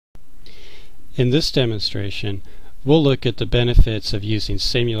In this demonstration, we'll look at the benefits of using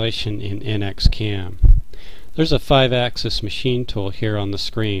simulation in NX-CAM. There's a 5-axis machine tool here on the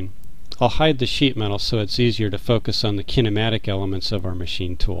screen. I'll hide the sheet metal so it's easier to focus on the kinematic elements of our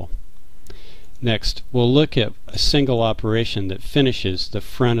machine tool. Next, we'll look at a single operation that finishes the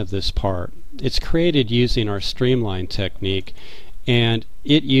front of this part. It's created using our streamline technique, and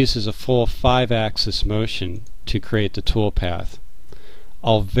it uses a full 5-axis motion to create the tool path.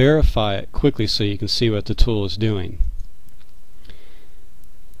 I'll verify it quickly so you can see what the tool is doing.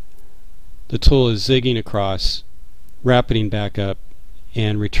 The tool is zigging across, rapiding back up,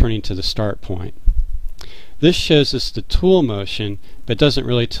 and returning to the start point. This shows us the tool motion, but doesn't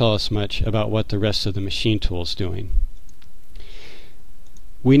really tell us much about what the rest of the machine tool is doing.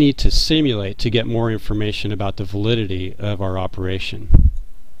 We need to simulate to get more information about the validity of our operation.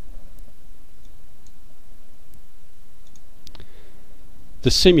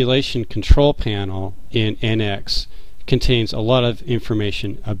 The simulation control panel in NX contains a lot of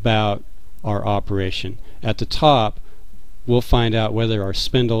information about our operation. At the top, we'll find out whether our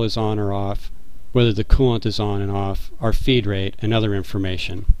spindle is on or off, whether the coolant is on and off, our feed rate, and other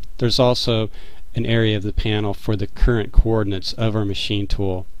information. There's also an area of the panel for the current coordinates of our machine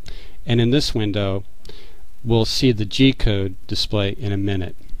tool. And in this window, we'll see the G-code display in a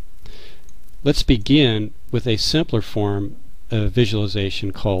minute. Let's begin with a simpler form of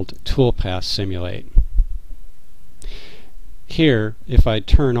visualization called Toolpath Simulate. Here, if I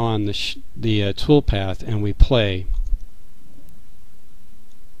turn on the toolpath and we play,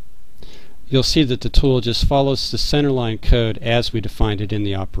 you'll see that the tool just follows the centerline code as we defined it in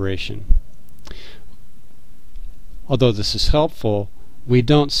the operation. Although this is helpful, we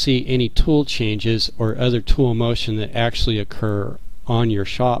don't see any tool changes or other tool motion that actually occur on your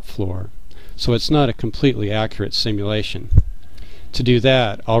shop floor, so it's not a completely accurate simulation. To do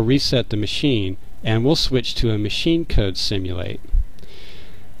that, I'll reset the machine and we'll switch to a machine code simulate.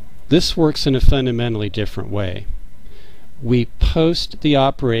 This works in a fundamentally different way. We post the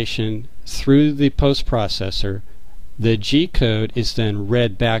operation through the post processor. The G-code is then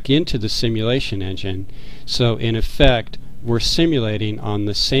read back into the simulation engine, so in effect we're simulating on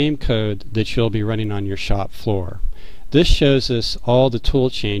the same code that you'll be running on your shop floor. This shows us all the tool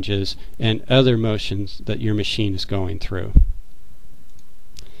changes and other motions that your machine is going through.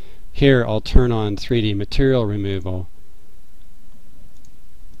 Here I'll turn on 3D material removal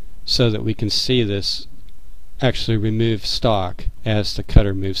so that we can see this actually remove stock as the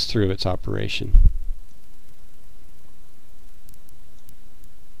cutter moves through its operation.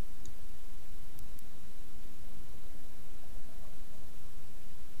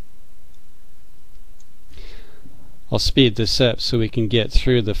 I'll speed this up so we can get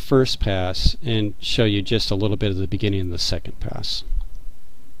through the first pass and show you just a little bit of the beginning of the second pass.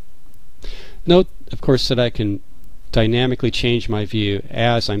 Note, of course, that I can dynamically change my view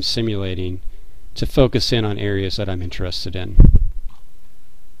as I'm simulating to focus in on areas that I'm interested in.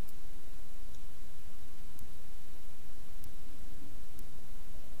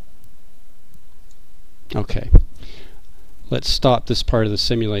 Okay, let's stop this part of the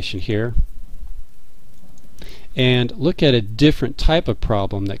simulation here and look at a different type of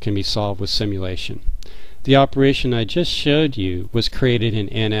problem that can be solved with simulation. The operation I just showed you was created in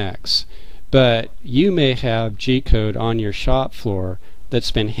NX, but you may have G-code on your shop floor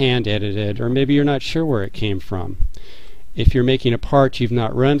that's been hand edited, or maybe you're not sure where it came from. If you're making a part you've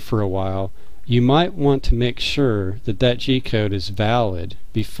not run for a while, you might want to make sure that that G-code is valid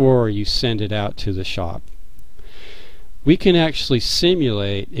before you send it out to the shop. We can actually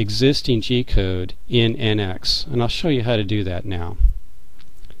simulate existing G-code in NX, and I'll show you how to do that now.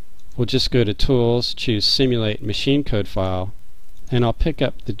 We'll just go to Tools, choose Simulate Machine Code File, and I'll pick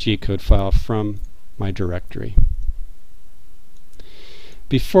up the G-code file from my directory.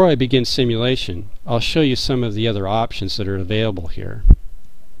 Before I begin simulation, I'll show you some of the other options that are available here.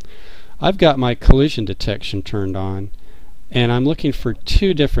 I've got my collision detection turned on, and I'm looking for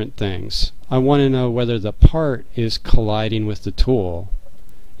two different things. I want to know whether the part is colliding with the tool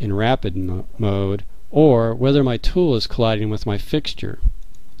in rapid mode, or whether my tool is colliding with my fixture.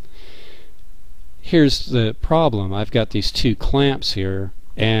 Here's the problem. I've got these two clamps here,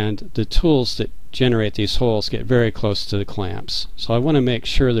 and the tools that generate these holes get very close to the clamps. So I want to make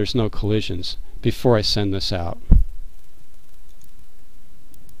sure there's no collisions before I send this out.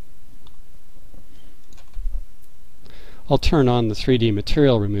 I'll turn on the 3D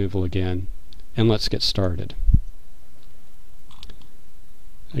material removal again, and let's get started.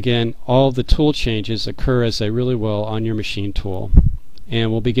 Again, all the tool changes occur as they really will on your machine tool. And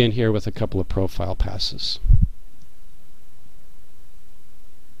we'll begin here with a couple of profile passes.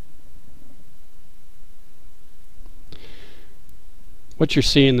 What you're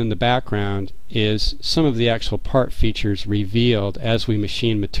seeing in the background is some of the actual part features revealed as we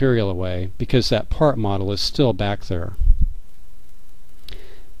machine material away, because that part model is still back there.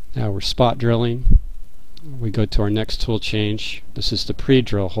 Now we're spot drilling. We go to our next tool change. This is the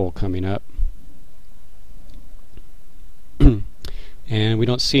pre-drill hole coming up. And we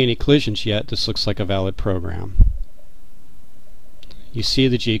don't see any collisions yet. This looks like a valid program. You see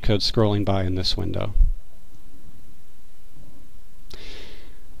the G-code scrolling by in this window.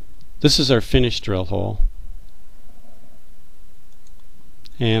 This is our finished drill hole.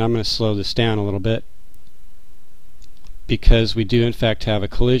 And I'm going to slow this down a little bit because we do in fact have a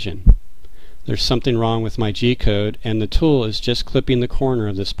collision. There's something wrong with my G-code, and the tool is just clipping the corner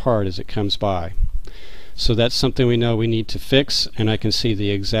of this part as it comes by. So that's something we know we need to fix, and I can see the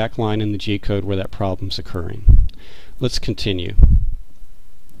exact line in the G-code where that problem's occurring. Let's continue.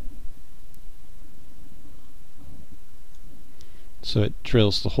 So it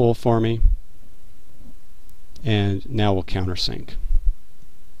drills the hole for me, and now we'll countersink.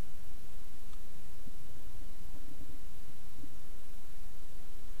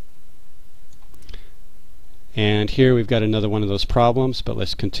 And here we've got another one of those problems, but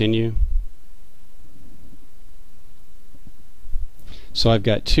let's continue. So I've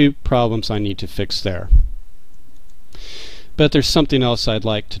got two problems I need to fix there. But there's something else I'd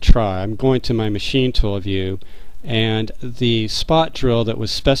like to try. I'm going to my machine tool view, and the spot drill that was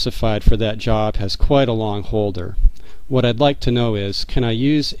specified for that job has quite a long holder. What I'd like to know is, can I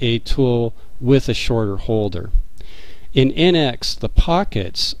use a tool with a shorter holder? In NX, the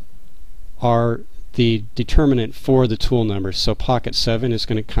pockets are the determinant for the tool number, so pocket 7 is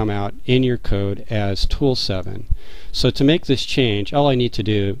going to come out in your code as tool 7. So to make this change, all I need to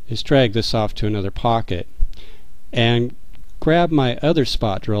do is drag this off to another pocket and grab my other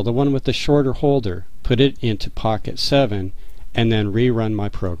spot drill, the one with the shorter holder, put it into pocket 7, and then rerun my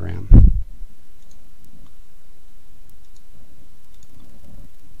program.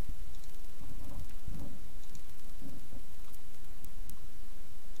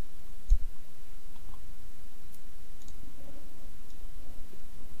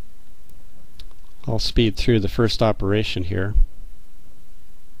 I'll speed through the first operation here.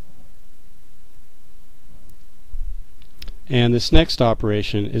 And this next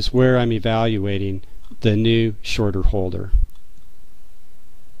operation is where I'm evaluating the new shorter holder.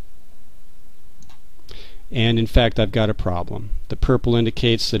 And in fact, I've got a problem. The purple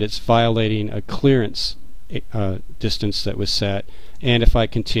indicates that it's violating a clearance distance that was set, and if I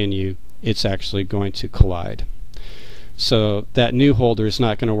continue, it's actually going to collide. So that new holder is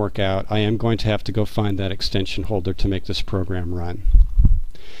not going to work out. I am going to have to go find that extension holder to make this program run.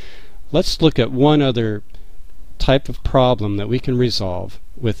 Let's look at one other type of problem that we can resolve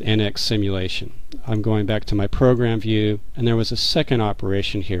with NX simulation. I'm going back to my program view, and there was a second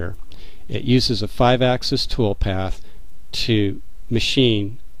operation here. It uses a 5-axis toolpath to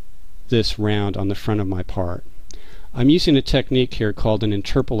machine this round on the front of my part. I'm using a technique here called an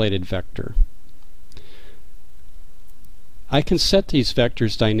interpolated vector. I can set these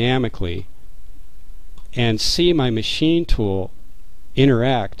vectors dynamically and see my machine tool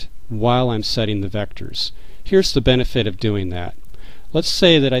interact while I'm setting the vectors. Here's the benefit of doing that. Let's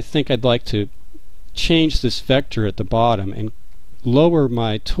say that I think I'd like to change this vector at the bottom and lower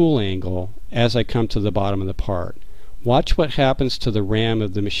my tool angle as I come to the bottom of the part. Watch what happens to the RAM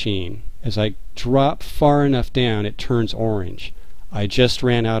of the machine. As I drop far enough down, it turns orange. I just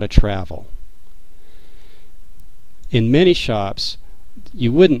ran out of travel. In many shops,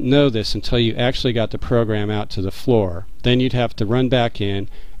 you wouldn't know this until you actually got the program out to the floor. Then you'd have to run back in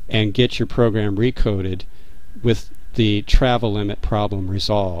and get your program recoded with the travel limit problem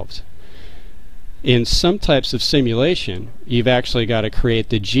resolved. In some types of simulation, you've actually got to create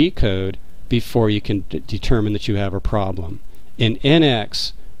the G-code before you can determine that you have a problem. In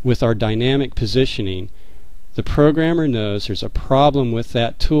NX, with our dynamic positioning, the programmer knows there's a problem with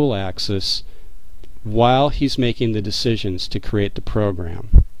that tool axis while he's making the decisions to create the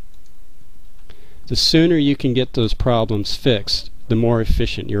program. The sooner you can get those problems fixed, the more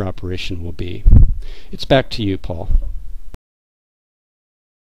efficient your operation will be. It's back to you, Paul.